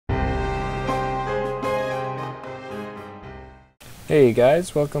Hey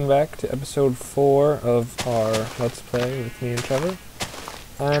guys, welcome back to episode 4 of our Let's Play with me and Trevor.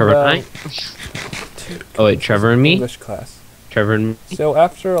 And, Trevor and I? Oh wait, Trevor and me? English class. Trevor and me? So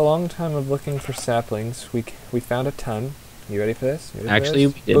after a long time of looking for saplings, we found a ton. You ready for this? Actually,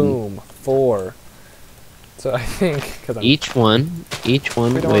 we didn't. Boom, 4. So I think each one we don't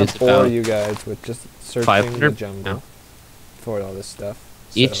want weighs to bore about you guys with just searching 500 the jungle for all this stuff.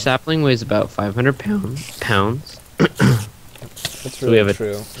 Each sapling weighs about 500 pounds. That's So we really have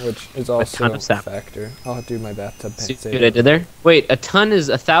true, which is ton also of a saplings. factor. I'll do my bathtub See paint what I did there? Wait, a ton is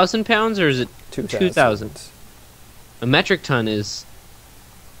 1,000 pounds or is it 2,000? A metric ton is...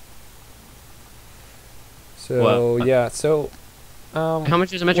 So, What? yeah, so... How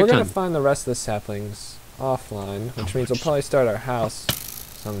much is a metric we're going ton? to find the rest of the saplings offline, which means we'll probably start our house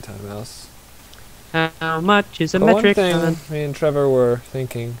sometime else. How much is a But metric one ton? thing me and Trevor were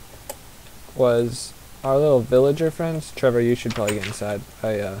thinking was our little villager friends. Trevor, you should probably get inside.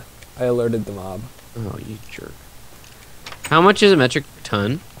 I alerted the mob. Oh, you jerk. How much is a metric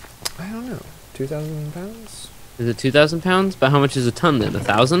ton? I don't know. 2,000 pounds? Is it 2,000 pounds? But how much is a ton then?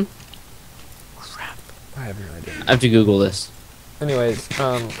 1,000? Crap. I have no idea. I have to Google this. Anyways,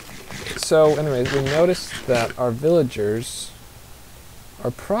 we noticed that our villagers are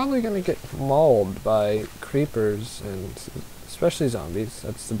probably going to get mauled by creepers and especially zombies.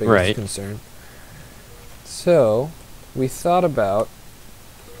 That's the biggest concern. So, we thought about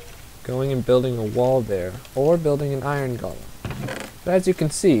going and building a wall there, or building an iron golem. But as you can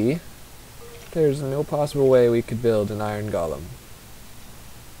see, there's no possible way we could build an iron golem.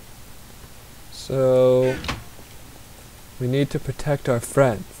 So, we need to protect our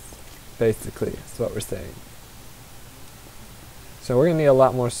friends, basically, is what we're saying. So we're going to need a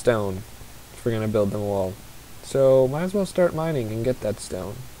lot more stone if we're going to build the wall. So, might as well start mining and get that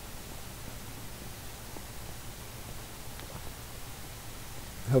stone.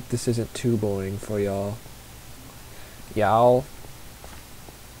 I hope this isn't too boring for y'all. Y'all.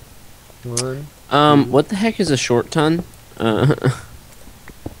 One. What the heck is a short ton? 4.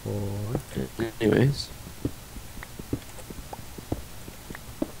 Anyways.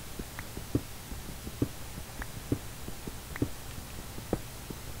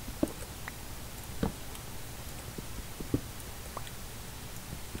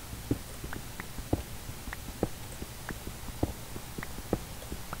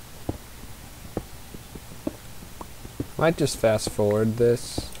 Might just fast forward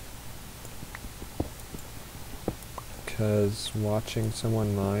this, because watching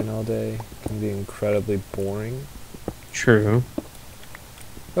someone mine all day can be incredibly boring. True.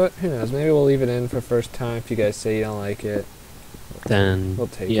 But who knows, maybe we'll leave it in for first time. If you guys say you don't like it, Then we'll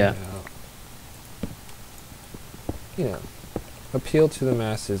take yeah. it out. You know, appeal to the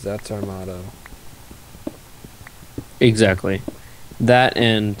masses, that's our motto. Exactly. That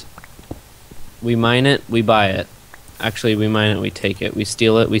and we mine it, we buy it. Actually, we mine it, we take it. We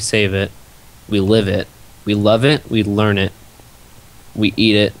steal it, we save it. We live it. We love it, we learn it. We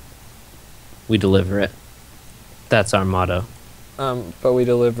eat it. We deliver it. That's our motto. But we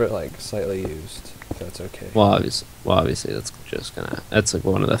deliver it like slightly used, if that's okay. Well, obviously that's just that's like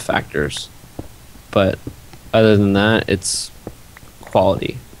one of the factors. But other than that, it's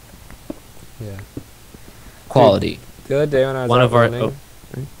quality. Yeah. Quality. Dude, the other day when I was One out of our running...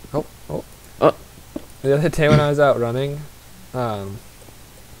 The other day when I was out running,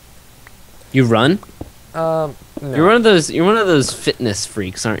 You run? no. You're one of those fitness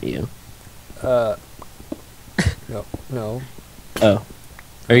freaks, aren't you? No. Oh.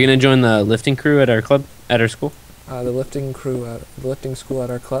 Are you gonna join the lifting crew at our club, at our school? The lifting school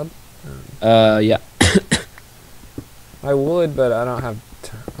at our club. Yeah. I would, but I don't have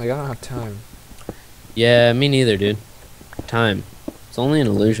I don't have time. Yeah, me neither, dude. Time. It's only an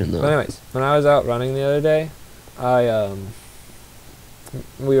illusion, though. But anyways, when I was out running the other day,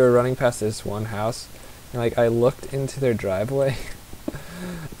 we were running past this one house, and like I looked into their driveway,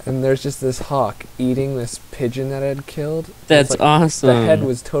 and there's just this hawk eating this pigeon that I had killed. That's like, awesome. The head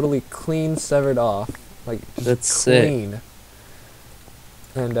was totally clean severed off, like just That's clean. Sick.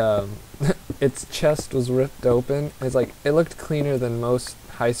 And its chest was ripped open. It's like it looked cleaner than most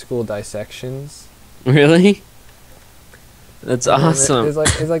high school dissections. Really? That's awesome. It's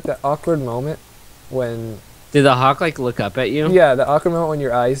like that awkward moment when... Did the hawk, like, look up at you? Yeah, the awkward moment when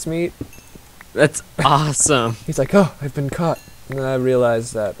your eyes meet. That's awesome. He's like, oh, I've been caught. And then I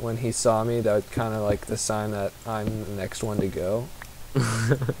realized that when he saw me, that was kind of like the sign that I'm the next one to go.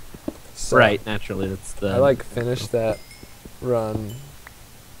 So right, naturally. That's the... I, like, finished that run.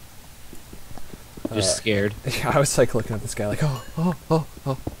 Just scared. Yeah, I was, like, looking at this guy like,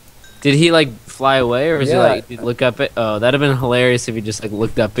 oh. Did he, like, fly away, or is he Yeah. like did he look up at? Oh, that'd have been hilarious if he just like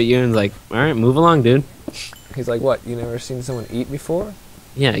looked up at you and was like, "All right, move along, dude." He's like, what? You never seen someone eat before?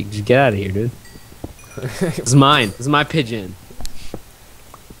 Yeah, just get out of here, dude. It's mine. This is my pigeon.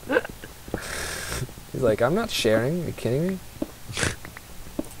 He's like, I'm not sharing. Are you kidding me?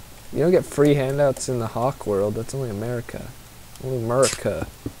 You don't get free handouts in the hawk world. That's only America. Only America.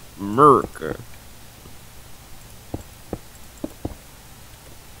 America.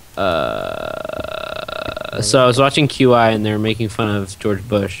 So I was watching QI and they were making fun of George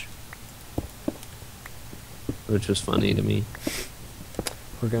Bush, which was funny to me.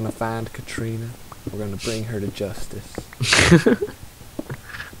 We're gonna find Katrina. We're gonna bring her to justice.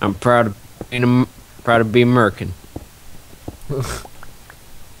 I'm proud to be American.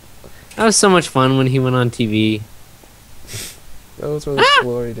 That was so much fun when he went on TV. Those were the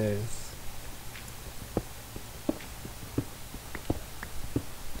glory days.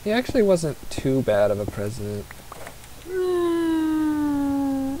 He actually wasn't too bad of a president.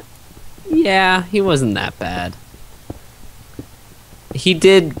 Yeah, he wasn't that bad. He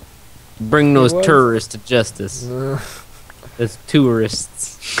did bring those tourists to justice. Those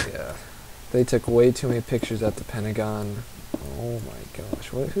tourists. Yeah. They took way too many pictures at the Pentagon. Oh my gosh.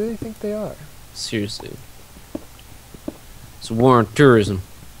 Who do you think they are? Seriously. It's a war on tourism.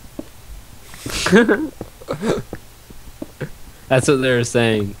 That's what they were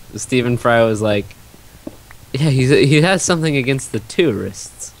saying. Stephen Fry was like, yeah, he has something against the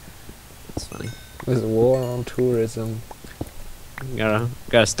tourists. That's funny. There's a war on tourism.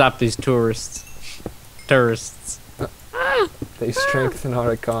 Gotta stop these tourists. Tourists. They strengthen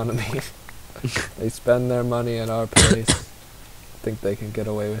our economy. They spend their money in our place. Think they can get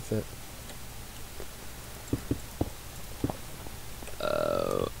away with it.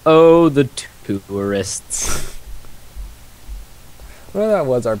 Oh, the tourists. Well, that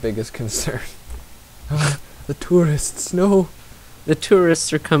was our biggest concern. The tourists, no. The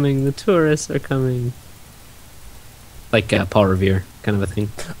tourists are coming. The tourists are coming. Like Paul Revere, kind of a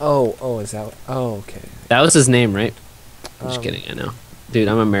thing. Oh, is that? Oh, okay. That was his name, right? I'm just kidding. I know, dude.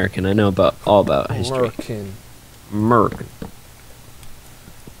 I'm American. I know all about history. American.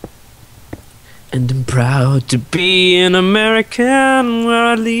 And I'm proud to be an American,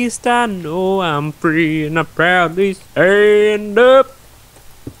 or at least I know I'm free, and I proudly stand up.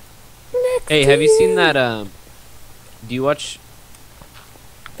 Hey, have you seen that? Do you watch?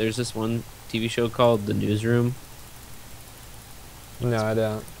 There's this one TV show called The Newsroom. No, I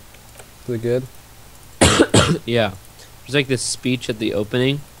don't. Is it good? Yeah, there's like this speech at the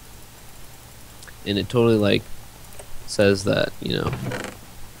opening, and it totally like says that, you know,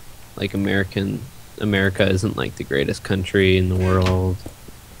 like America isn't like the greatest country in the world.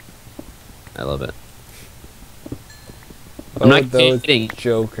 I love it. I'm not kidding.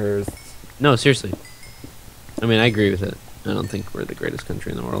 Jokers. No, seriously. I mean, I agree with it. I don't think we're the greatest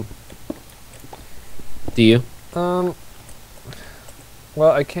country in the world. Do you? Well,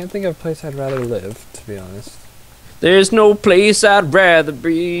 I can't think of a place I'd rather live, to be honest. There's no place I'd rather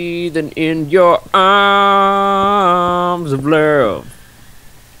be than in your arms of love.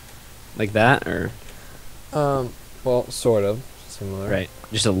 Like that, or? Well, sort of similar. Right,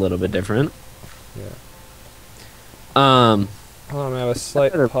 just a little bit different. Yeah. Um. Hold on, I have a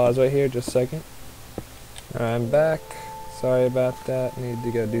slight pause right here, just a second. Alright, I'm back. Sorry about that. Need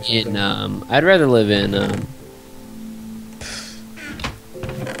to go do something. I'd rather live in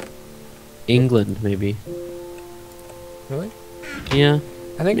England, maybe. Really? Yeah.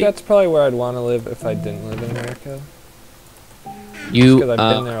 I think that's probably where I'd want to live if I didn't live in America. Because I've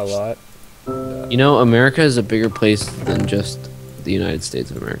been there a lot. You know, America is a bigger place than just the United States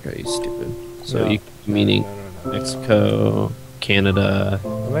of America. You stupid. So No. meaning No. Mexico, Canada,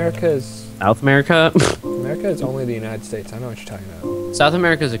 America is South America. America is only the United States. I know what you're talking about. South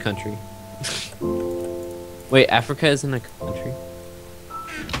America is a country. Wait, Africa isn't a country?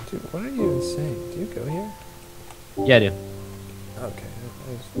 Dude, what are you even saying? Do you go here? Yeah, I do. Okay, I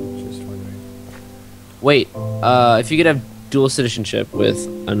was just wondering. Wait, if you could have dual citizenship with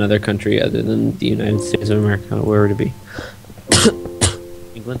another country other than the United States of America, where would it be?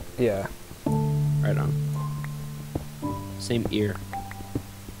 England? Yeah. Right on. Same ear.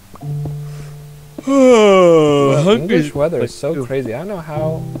 Well, English weather is so crazy. I don't know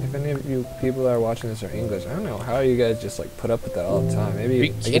how, if any of you people that are watching this are English, I don't know how you guys just like put up with that all the time. Maybe Are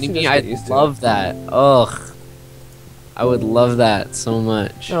you I guess kidding you me? just I get used to love it. that. Ugh. I would love that so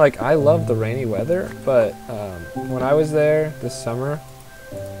much. No, like I love the rainy weather, but when I was there this summer,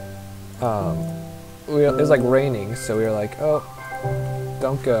 it was like raining, so we were like, oh,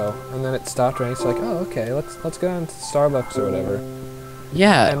 don't go, and then it stopped raining. So like, oh, okay, let's go down to Starbucks or whatever.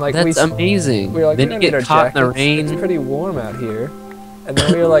 Yeah, And, like, that's amazing. we were like, Then we're you gonna need our get caught in the jackets. rain. It's pretty warm out here. And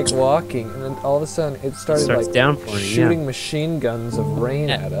then we were like walking, and then all of a sudden it started starts like downpouring, shooting machine guns of rain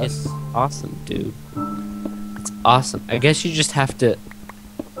Yeah, at us. it's awesome, dude. It's awesome. I guess you just have to.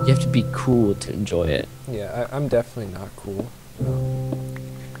 You have to be cool to enjoy it. Yeah, I'm definitely not cool.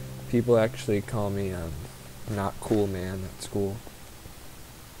 People actually call me not cool man at school.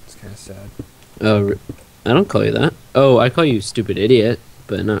 It's kind of sad. Oh, I don't call you that. Oh, I call you stupid idiot,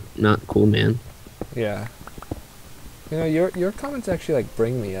 but not cool, man. Yeah. You know, your comments actually like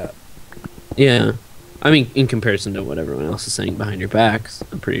bring me up. Yeah, I mean, in comparison to what everyone else is saying behind your backs,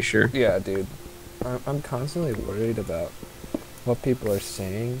 I'm pretty sure. Yeah, dude. I'm constantly worried about what people are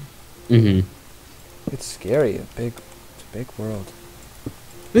saying. Mm-hmm. It's scary. It's a big world.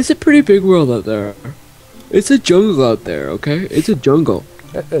 It's a pretty big world out there. It's a jungle out there, okay? It's a jungle.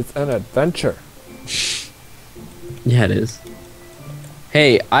 It's an adventure. Yeah, it is.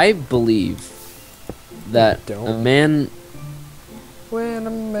 Hey, I believe that Don't. a man. When a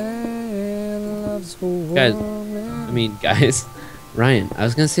man loves a Guys, woman. I mean, guys, Ryan, I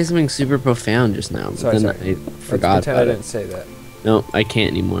was gonna say something super profound just now, but Sorry, then sorry. I forgot Let's pretend about I it. didn't say that. No, I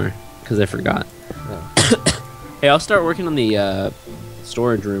can't anymore because I forgot. No. Hey, I'll start working on the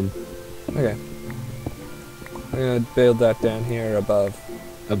storage room Okay. I'm gonna build that down here above.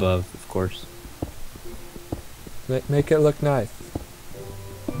 above, of course. Make it look nice.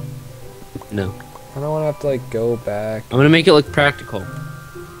 No, I don't want to have to like go back. I'm gonna make it look practical.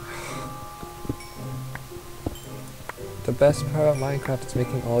 The best part of Minecraft is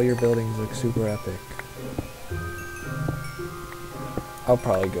making all your buildings look super epic. I'll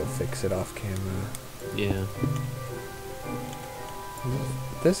probably go fix it off camera. Yeah.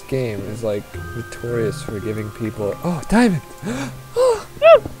 This game is like notorious for giving people. Oh, diamond!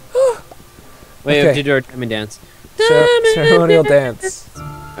 Wait, we Okay. have to do our diamond dance. Ceremonial dance.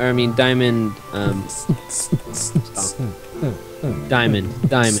 Or I mean, diamond. Diamond.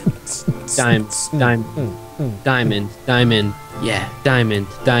 Diamond. Yeah, diamond.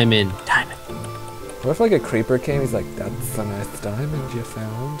 What if like a creeper came? He's like, "That's a nice diamond you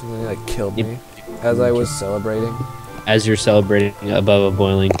found," and then he like killed Yep. me as I was celebrating. As you're celebrating above a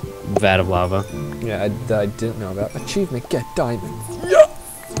boiling vat of lava. Yeah, I didn't know about achievement. Get diamonds.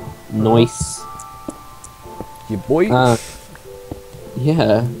 Nice. You boy.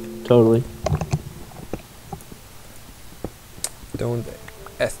 Yeah, totally. Donde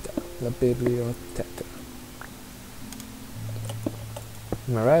está la biblioteca?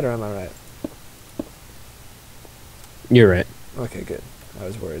 Am I right or am I right? You're right. Okay, good. I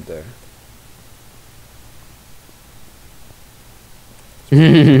was worried there.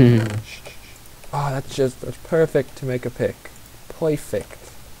 Oh, that's perfect to make a pick. Perfect.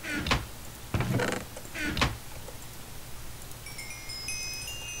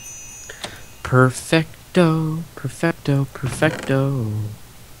 Perfecto.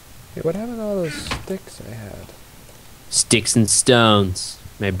 Hey, what happened to all those sticks I had? Sticks and stones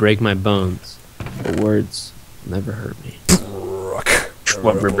may break my bones, but words never hurt me.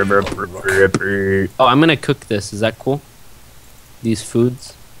 Oh, I'm gonna cook this. Is that cool? These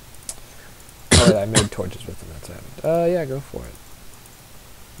foods. Oh, yeah, I made torches with them. That's what happened. Yeah, go for it.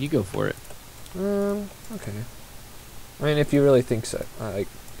 You go for it. Okay. I mean, if you really think so, like,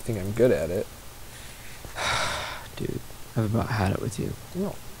 you think I'm good at it. Dude, I've about had it with you.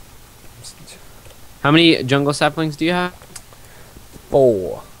 No. How many jungle saplings do you have?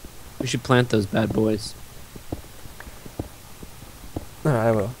 4. We should plant those bad boys. Alright,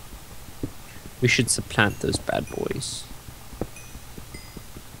 I will. We should supplant those bad boys.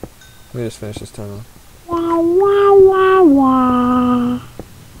 Let me just finish this tunnel.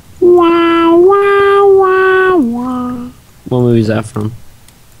 What movie is that from?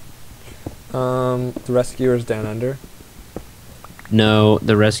 The Rescuers Down Under. No,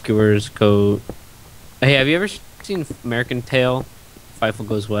 the rescuers go. Hey, have you ever seen American Tail? Fievel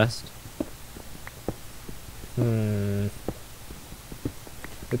Goes West.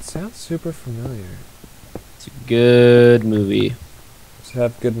 It sounds super familiar. It's a good movie. Does it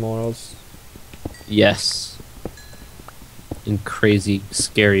have good morals? Yes. And crazy,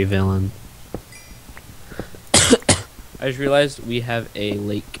 scary villain. I just realized we have a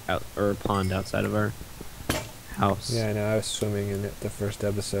lake out or a pond outside of our house. Yeah, I know. I was swimming in it the first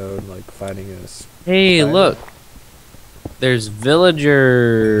episode, like fighting a Hey, spider. look. There's Second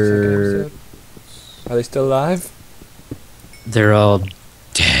villager. episode. Are they still alive? They're all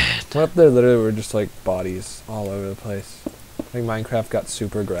dead. What if there literally were just like bodies all over the place? I think Minecraft got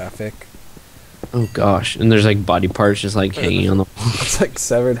super graphic. Oh gosh, and there's like body parts just like hanging on the It's like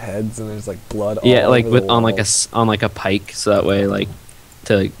severed heads and there's like blood all yeah, like over the with on like wall. on like a pike, so that way like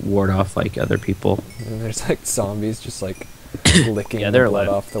to like, ward off like other people. And there's like zombies just like licking Yeah, the they're blood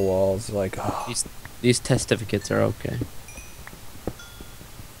alive. off the walls. Like, oh. These testificates are okay.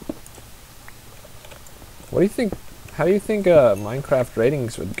 What do you think? How do you think Minecraft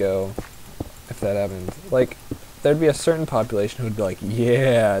ratings would go if that happened? Like, there'd be a certain population who'd be like,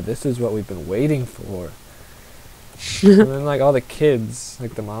 "Yeah, this is what we've been waiting for." And then like all the kids,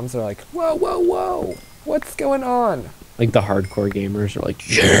 like the moms are like, "Whoa, whoa, whoa! What's going on?" Like the hardcore gamers are like,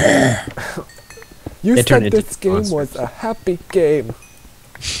 yeah. You They turn said into this game was monsters. a happy game.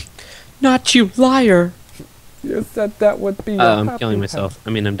 Not you, liar. You said that would be. I'm killing myself. I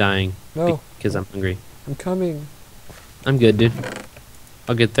mean, I'm dying No, because I'm hungry. I'm coming. I'm good, dude.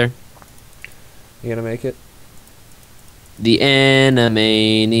 I'll get there. You gonna make it, The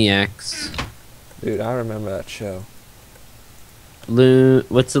Animaniacs. dude? I remember that show.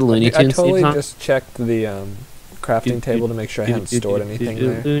 What's the Looney I Tunes theme totally song? just checked the crafting table to make sure I hadn't stored anything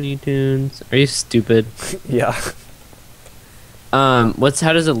there. Looney Tunes. Are you stupid? Yeah. How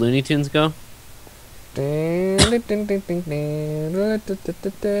does the Looney Tunes go?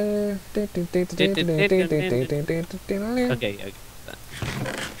 Okay.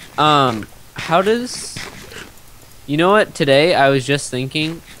 How does? You know what? Today I was just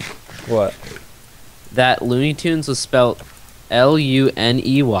thinking What? that Looney Tunes was spelled Luney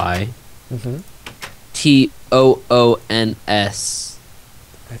Mm-hmm. Toons.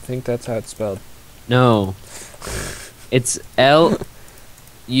 I think that's how it's spelled. No, it's Luney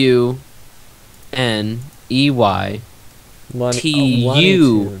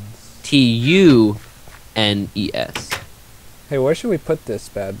Tunes. Hey, where should we put this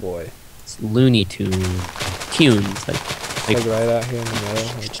bad boy? It's Looney Tunes. Tunes, like Like right out here in the middle.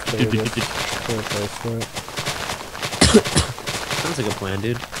 Like clear place for it. sounds like a plan,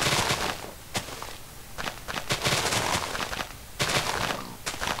 dude.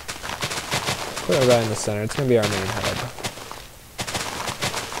 Put it right in the center. It's gonna be our main hub.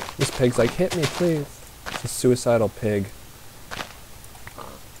 This pig's like, hit me, please. It's a suicidal pig.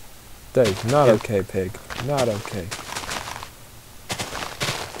 That is not Yeah. okay, pig. Not okay.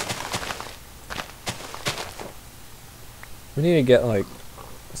 We need to get like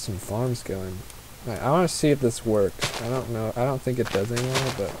some farms going. Right, I want to see if this works. I don't know. I don't think it does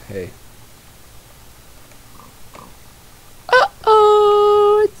anymore, but hey.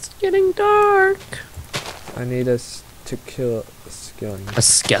 Uh-oh, it's getting dark. I need us to kill a skeleton. A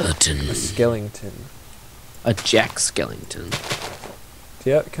skeleton. A skeleton. A Jack Skellington.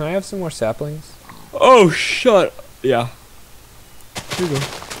 Yeah, can I have some more saplings? Oh, shut. Yeah. Here you go.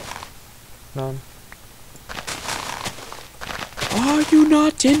 None. Are you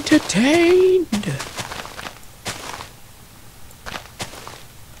not entertained?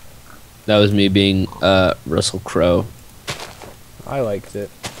 That was me being Russell Crowe. I liked it.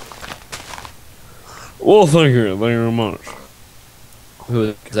 Well, thank you very much.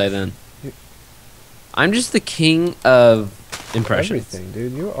 Who was I then? I'm just the king of impressions. Everything,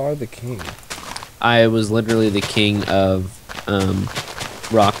 dude. You are the king. I was literally the king of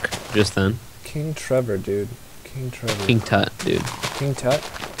rock just then. King Trevor, dude. King Trevor. King Tut, dude. King Tut?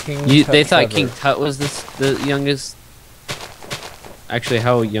 King You, Tut they thought Trevor. King Tut was the youngest. Actually,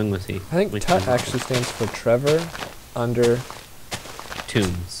 how young was he? I think Wait, Tut actually stands for Trevor under...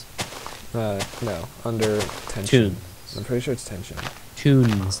 Tunes. no. Under tension. Tunes. I'm pretty sure it's tension.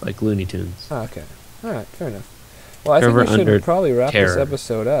 Tunes, like Looney Tunes. Oh, okay. Alright, fair enough. Well, I Trevor think we under should probably wrap this terror.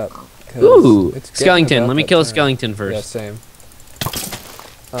 episode up. 'cause Ooh! it's getting Skellington. about Let me that kill a time. skeleton Yeah, first. same.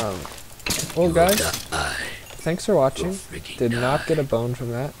 Well, guys, thanks for watching. Did not get a bone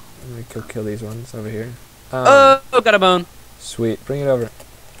from that. I'm gonna go kill these ones over here. Oh, got a bone. Sweet. Bring it over.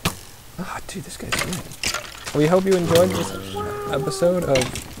 Ah, dude, this guy's good. We hope you enjoyed this episode of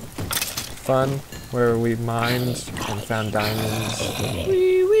fun where we mined and found diamonds.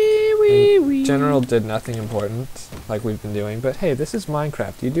 In general, did nothing important like we've been doing. But hey, this is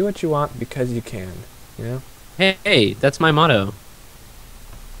Minecraft. You do what you want because you can. You know. Hey, that's my motto.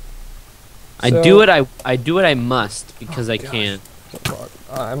 I So- do what I must because Oh, I gosh. can.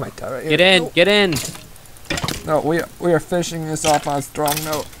 I might die right here. Get in, No. get in. No, we are finishing this off on a strong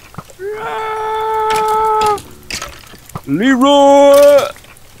note. Leroy.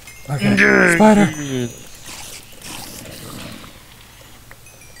 Okay, spider.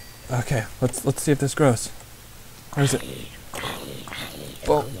 Okay, let's see if this grows. Where is it?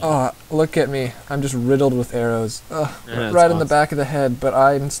 Oh, look at me. I'm just riddled with arrows. Yeah, that's right in the awesome. back of the head, but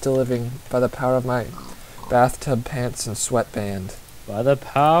I'm still living by the power of my bathtub pants and sweatband. By the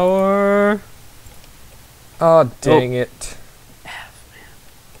power. Oh, dang it.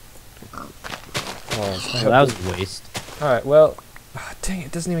 Oh, Well, that was a waste. Alright, well, Ah, dang,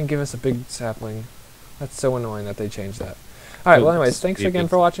 it doesn't even give us a big sapling. That's so annoying that they changed that. Alright, well anyways, thanks again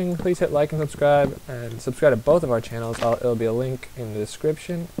for watching. Please hit like and subscribe to both of our channels. It'll be a link in the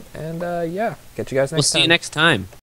description. And yeah, catch you guys next time. We'll see you next time.